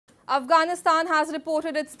Afghanistan has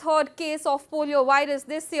reported its third case of polio virus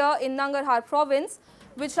this year in Nangarhar province,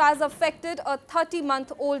 which has affected a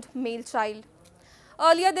 30-month-old male child.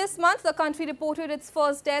 Earlier this month, the country reported its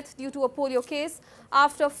first death due to a polio case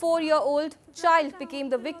after a 4-year-old child became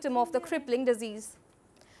the victim of the crippling disease.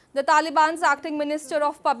 The Taliban's acting Minister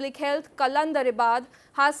of Public Health, Qalander Ibaad,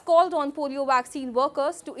 has called on polio vaccine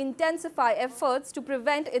workers to intensify efforts to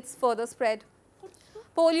prevent its further spread.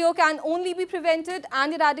 Polio can only be prevented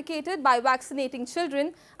and eradicated by vaccinating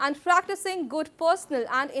children and practicing good personal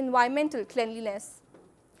and environmental cleanliness.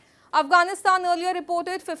 Afghanistan earlier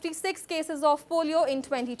reported 56 cases of polio in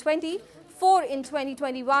 2020, 4 in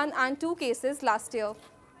 2021 and 2 cases last year.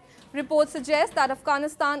 Reports suggest that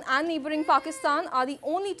Afghanistan and neighboring Pakistan are the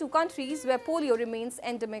only 2 countries where polio remains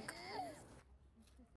endemic.